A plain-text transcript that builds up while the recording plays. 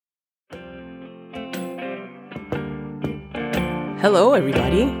Hello,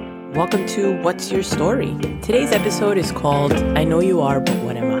 everybody. Welcome to What's Your Story? Today's episode is called I Know You Are, But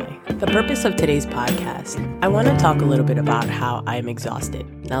What Am I? The purpose of today's podcast, I want to talk a little bit about how I'm exhausted.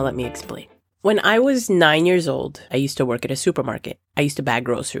 Now let me explain. When I was 9 years old, I used to work at a supermarket. I used to bag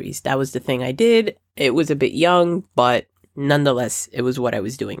groceries. That was the thing I did. It was a bit young, but nonetheless, it was what I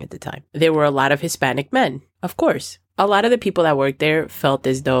was doing at the time. There were a lot of Hispanic men, of course. A lot of the people that worked there felt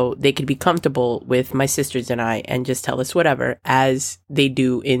as though they could be comfortable with my sisters and I and just tell us whatever, as they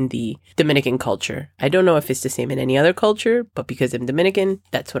do in the Dominican culture. I don't know if it's the same in any other culture, but because I'm Dominican,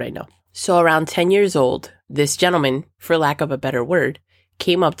 that's what I know. So around 10 years old, this gentleman, for lack of a better word,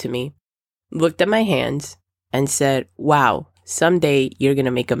 came up to me, looked at my hands, and said, "Wow, someday you're going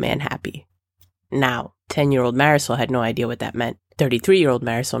to make a man happy." Now, 10-year-old Marisol had no idea what that meant. 33-year-old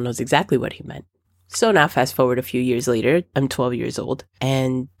Marisol knows exactly what he meant. So now fast forward a few years later, I'm 12 years old,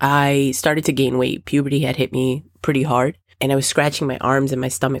 and I started to gain weight. Puberty had hit me pretty hard, and I was scratching my arms and my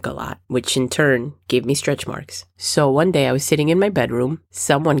stomach a lot, which in turn gave me stretch marks. So one day I was sitting in my bedroom,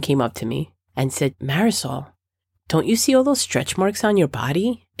 someone came up to me and said, "Marisol, don't you see all those stretch marks on your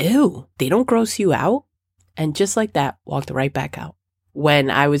body? Ew, they don't gross you out?" And just like that, walked right back out.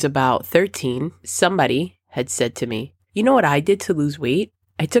 When I was about 13, somebody had said to me, "You know what I did to lose weight?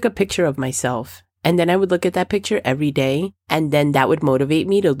 I took a picture of myself. And then I would look at that picture every day, and then that would motivate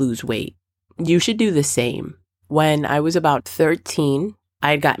me to lose weight. You should do the same." When I was about 13,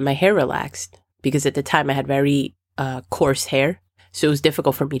 I had gotten my hair relaxed because at the time I had very coarse hair, so it was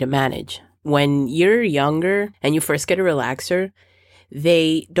difficult for me to manage. When you're younger and you first get a relaxer,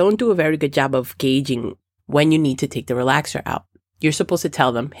 they don't do a very good job of gauging when you need to take the relaxer out. You're supposed to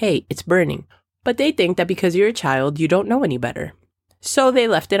tell them, "Hey, it's burning." But they think that because you're a child, you don't know any better. So they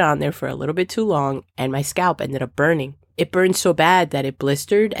left it on there for a little bit too long, and my scalp ended up burning. It burned so bad that it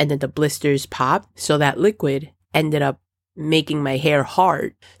blistered, and then the blisters popped, so that liquid ended up making my hair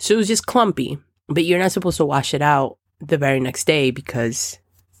hard. So it was just clumpy, but you're not supposed to wash it out the very next day because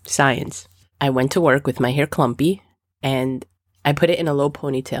science. I went to work with my hair clumpy, and I put it in a low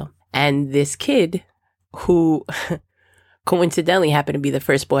ponytail. And this kid, who coincidentally happened to be the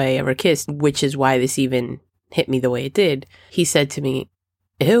first boy I ever kissed, which is why this even hit me the way it did, he said to me,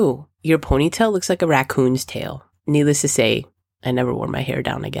 "Ew, your ponytail looks like a raccoon's tail." Needless to say, I never wore my hair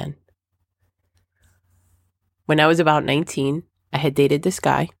down again. When I was about 19, I had dated this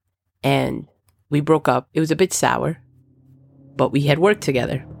guy, and we broke up. It was a bit sour, but we had worked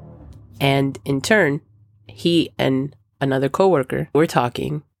together. And in turn, he and another coworker were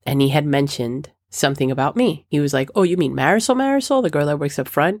talking, and he had mentioned something about me. He was like, "Oh, you mean Marisol, the girl that works up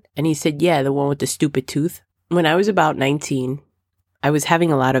front?" And he said, "Yeah, the one with the stupid tooth." When I was about 19, I was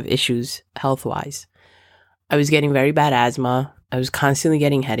having a lot of issues health-wise. I was getting very bad asthma. I was constantly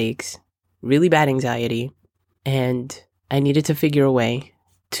getting headaches, really bad anxiety, and I needed to figure a way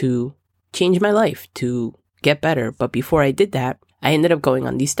to change my life, to get better. But before I did that, I ended up going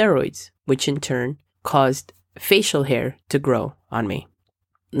on these steroids, which in turn caused facial hair to grow on me.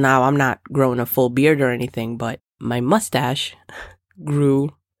 Now, I'm not growing a full beard or anything, but my mustache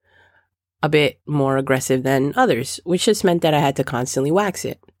grew a bit more aggressive than others, which just meant that I had to constantly wax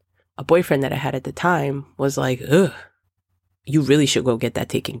it. A boyfriend that I had at the time was like, "Ugh, you really should go get that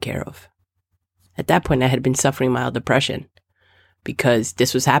taken care of." At that point, I had been suffering mild depression because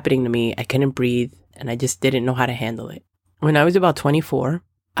this was happening to me. I couldn't breathe, and I just didn't know how to handle it. When I was about 24,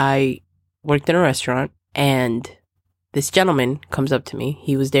 I worked in a restaurant, and this gentleman comes up to me.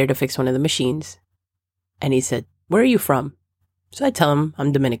 He was there to fix one of the machines, and he said, "Where are you from?" So I tell him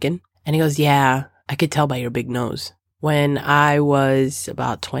I'm Dominican. And he goes, "Yeah, I could tell by your big nose." When I was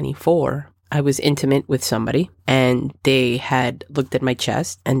about 24, I was intimate with somebody, and they had looked at my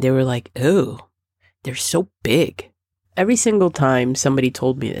chest, and they were like, "Ew, they're so big." Every single time somebody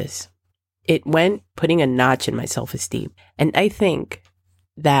told me this, it went putting a notch in my self-esteem. And I think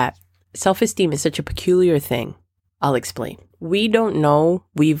that self-esteem is such a peculiar thing. I'll explain. We don't know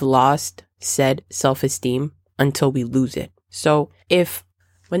we've lost said self-esteem until we lose it. So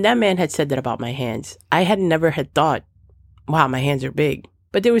when that man had said that about my hands, I had never had thought, "Wow, my hands are big."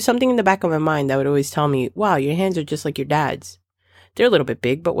 But there was something in the back of my mind that would always tell me, "Wow, your hands are just like your dad's. They're a little bit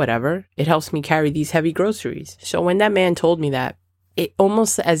big, but whatever. It helps me carry these heavy groceries." So when that man told me that, it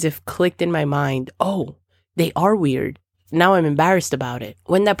almost as if clicked in my mind, "Oh, they are weird." Now I'm embarrassed about it.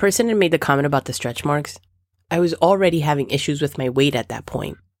 When that person had made the comment about the stretch marks, I was already having issues with my weight at that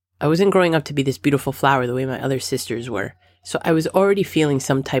point. I wasn't growing up to be this beautiful flower the way my other sisters were. So I was already feeling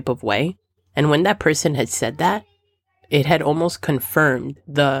some type of way. And when that person had said that, it had almost confirmed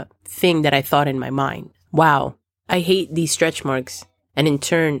the thing that I thought in my mind. Wow, I hate these stretch marks. And in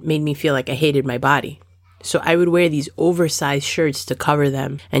turn, made me feel like I hated my body. So I would wear these oversized shirts to cover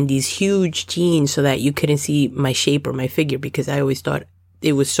them and these huge jeans so that you couldn't see my shape or my figure, because I always thought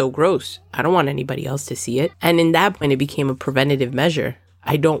it was so gross. I don't want anybody else to see it. And in that point, it became a preventative measure.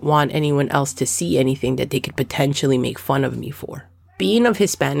 I don't want anyone else to see anything that they could potentially make fun of me for. Being of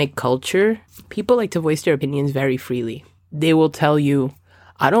Hispanic culture, people like to voice their opinions very freely. They will tell you,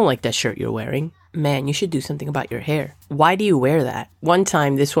 I don't like that shirt you're wearing. Man, you should do something about your hair. Why do you wear that? One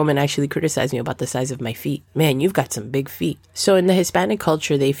time, this woman actually criticized me about the size of my feet. Man, you've got some big feet. So in the Hispanic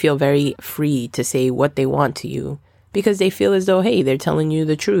culture, they feel very free to say what they want to you because they feel as though, hey, they're telling you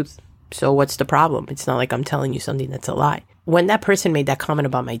the truth. So what's the problem? It's not like I'm telling you something that's a lie. When that person made that comment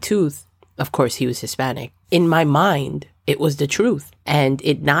about my tooth, of course, he was Hispanic. In my mind, it was the truth, and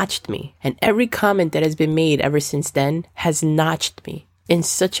it notched me. And every comment that has been made ever since then has notched me in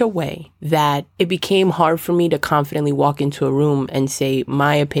such a way that it became hard for me to confidently walk into a room and say,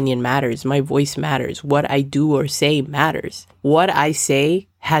 my opinion matters, my voice matters, what I do or say matters. What I say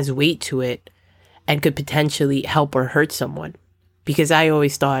has weight to it and could potentially help or hurt someone. Because I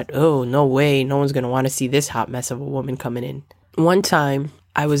always thought, oh, no way, no one's going to want to see this hot mess of a woman coming in. One time,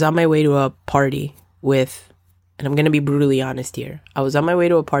 I was on my way to a party with, and I'm going to be brutally honest here, I was on my way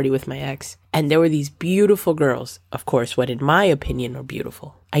to a party with my ex, and there were these beautiful girls, of course, what in my opinion are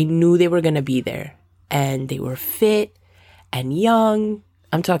beautiful. I knew they were going to be there, and they were fit and young.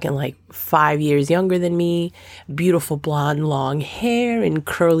 I'm talking like 5 years younger than me, beautiful blonde long hair and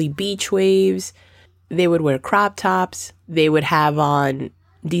curly beach waves. They would wear crop tops. They would have on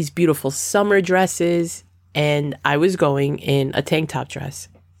these beautiful summer dresses, and I was going in a tank top dress.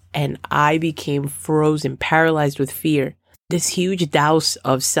 And I became frozen, paralyzed with fear. This huge douse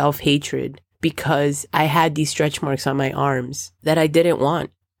of self-hatred because I had these stretch marks on my arms that I didn't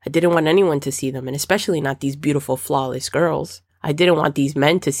want. I didn't want anyone to see them, and especially not these beautiful, flawless girls. I didn't want these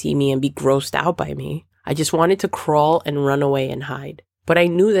men to see me and be grossed out by me. I just wanted to crawl and run away and hide. But I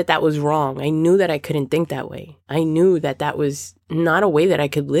knew that that was wrong. I knew that I couldn't think that way. I knew that that was not a way that I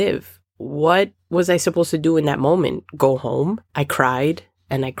could live. What was I supposed to do in that moment? Go home? I cried.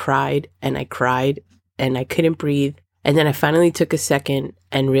 And I cried and I cried and I couldn't breathe. And then I finally took a second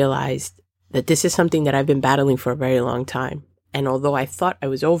and realized that this is something that I've been battling for a very long time. And although I thought I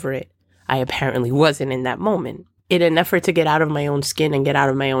was over it, I apparently wasn't in that moment. In an effort to get out of my own skin and get out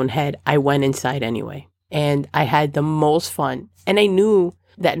of my own head, I went inside anyway. And I had the most fun. And I knew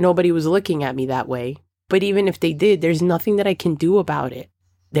that nobody was looking at me that way. But even if they did, there's nothing that I can do about it.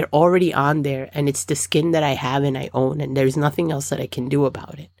 They're already on there, and it's the skin that I have and I own, and there's nothing else that I can do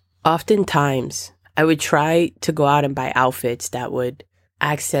about it. Oftentimes, I would try to go out and buy outfits that would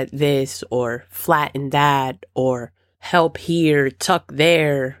accent this or flatten that or help here, tuck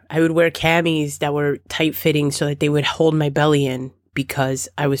there. I would wear camis that were tight-fitting so that they would hold my belly in because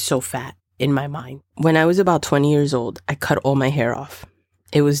I was so fat in my mind. When I was about 20 years old, I cut all my hair off.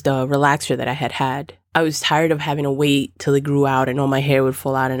 It was the relaxer that I had. I was tired of having to wait till it grew out and all my hair would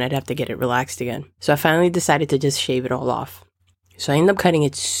fall out and I'd have to get it relaxed again. So I finally decided to just shave it all off. So I ended up cutting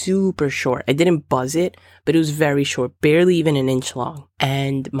it super short. I didn't buzz it, but it was very short, barely even an inch long.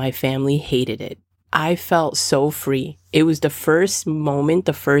 And my family hated it. I felt so free. It was the first moment,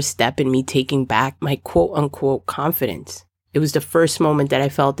 the first step in me taking back my quote unquote confidence. It was the first moment that I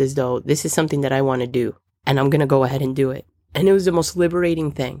felt as though this is something that I want to do and I'm going to go ahead and do it. And it was the most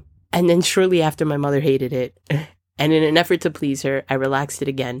liberating thing. And then shortly after, my mother hated it. And in an effort to please her, I relaxed it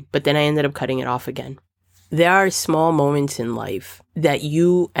again. But then I ended up cutting it off again. There are small moments in life that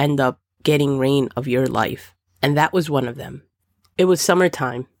you end up getting reign of your life. And that was one of them. It was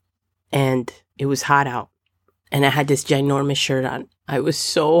summertime. And it was hot out. And I had this ginormous shirt on. I was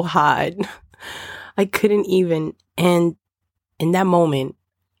so hot. I couldn't even. And in that moment,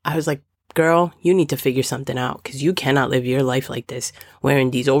 I was like, girl, you need to figure something out because you cannot live your life like this,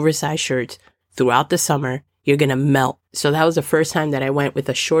 wearing these oversized shirts throughout the summer. You're going to melt. So that was the first time that I went with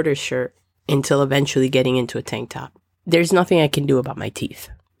a shorter shirt until eventually getting into a tank top. There's nothing I can do about my teeth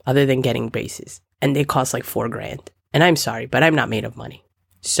other than getting braces. And they cost like $4,000. And I'm sorry, but I'm not made of money.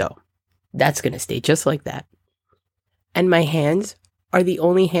 So that's going to stay just like that. And my hands are the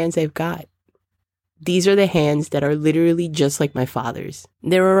only hands I've got. These are the hands that are literally just like my father's.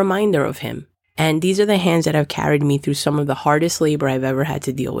 They're a reminder of him. And these are the hands that have carried me through some of the hardest labor I've ever had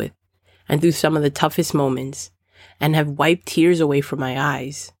to deal with, and through some of the toughest moments, and have wiped tears away from my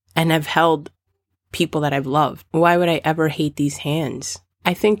eyes, and have held people that I've loved. Why would I ever hate these hands?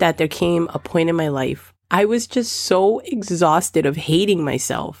 I think that there came a point in my life, I was just so exhausted of hating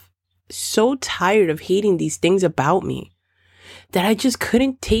myself, so tired of hating these things about me, that I just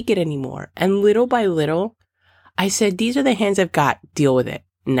couldn't take it anymore. And little by little, I said, these are the hands I've got. Deal with it.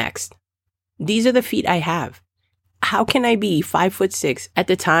 Next. These are the feet I have. How can I be 5'6"? At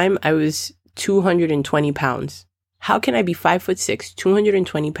the time, I was 220 pounds. How can I be 5'6",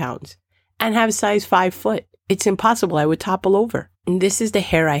 220 pounds, and have size 5 foot? It's impossible. I would topple over. And this is the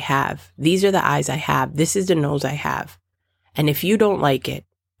hair I have. These are the eyes I have. This is the nose I have. And if you don't like it,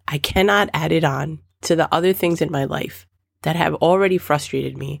 I cannot add it on to the other things in my life that have already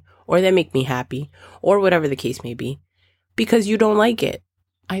frustrated me or that make me happy or whatever the case may be, because you don't like it.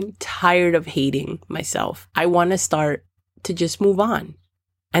 I'm tired of hating myself. I want to start to just move on.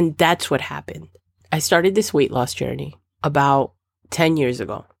 And that's what happened. I started this weight loss journey about 10 years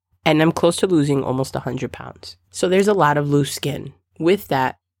ago, and I'm close to losing almost 100 pounds. So there's a lot of loose skin. With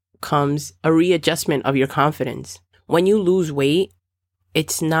that comes a readjustment of your confidence. When you lose weight,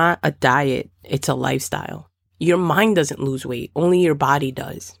 it's not a diet, it's a lifestyle. Your mind doesn't lose weight, only your body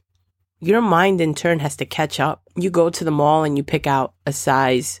does. Your mind in turn has to catch up. You go to the mall and you pick out a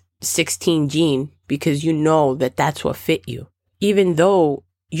size 16 jean because you know that that's what fit you. Even though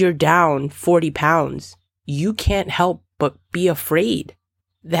you're down 40 pounds, you can't help but be afraid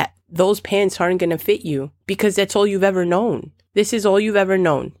that those pants aren't going to fit you because that's all you've ever known. This is all you've ever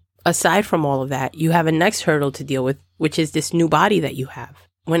known. Aside from all of that, you have a next hurdle to deal with, which is this new body that you have.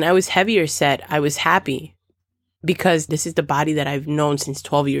 When I was heavier set, I was happy because this is the body that I've known since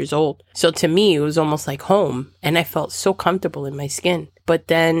 12 years old. So to me, it was almost like home, and I felt so comfortable in my skin. But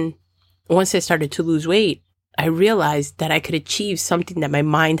then once I started to lose weight, I realized that I could achieve something that my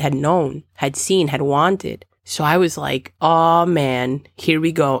mind had known, had seen, had wanted. So I was like, oh man, here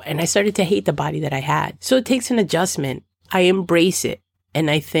we go. And I started to hate the body that I had. So it takes an adjustment. I embrace it. And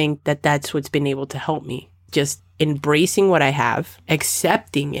I think that that's what's been able to help me. Just embracing what I have,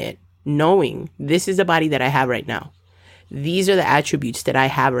 accepting it, knowing this is the body that I have right now. These are the attributes that I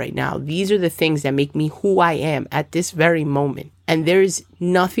have right now. These are the things that make me who I am at this very moment. And there's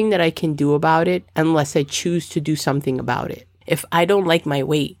nothing that I can do about it unless I choose to do something about it. If I don't like my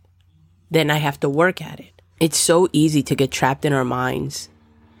weight, then I have to work at it. It's so easy to get trapped in our minds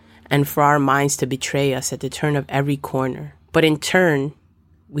and for our minds to betray us at the turn of every corner. But in turn,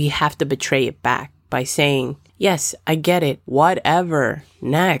 we have to betray it back by saying, yes, I get it. Whatever.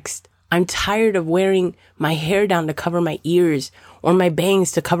 Next. I'm tired of wearing my hair down to cover my ears, or my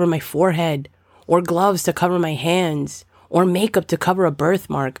bangs to cover my forehead, or gloves to cover my hands, or makeup to cover a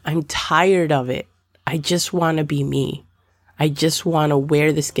birthmark. I'm tired of it. I just want to be me. I just want to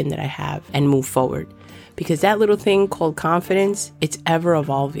wear the skin that I have and move forward. Because that little thing called confidence, it's ever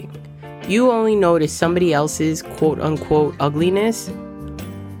evolving. You only notice somebody else's quote unquote ugliness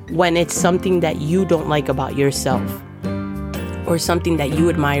when it's something that you don't like about yourself, or something that you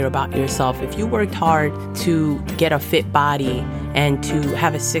admire about yourself. If you worked hard to get a fit body and to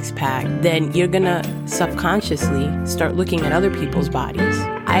have a six-pack, then you're gonna subconsciously start looking at other people's bodies.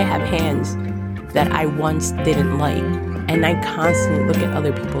 I have hands that I once didn't like, and I constantly look at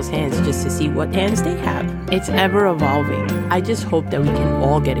other people's hands just to see what hands they have. It's ever evolving. I just hope that we can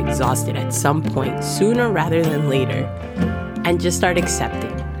all get exhausted at some point, sooner rather than later, and just start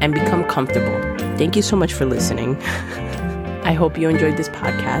accepting and become comfortable. Thank you so much for listening. I hope you enjoyed this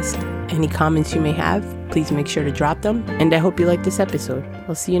podcast. Any comments you may have, please make sure to drop them. And I hope you liked this episode.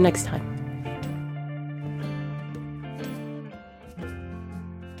 I'll see you next time.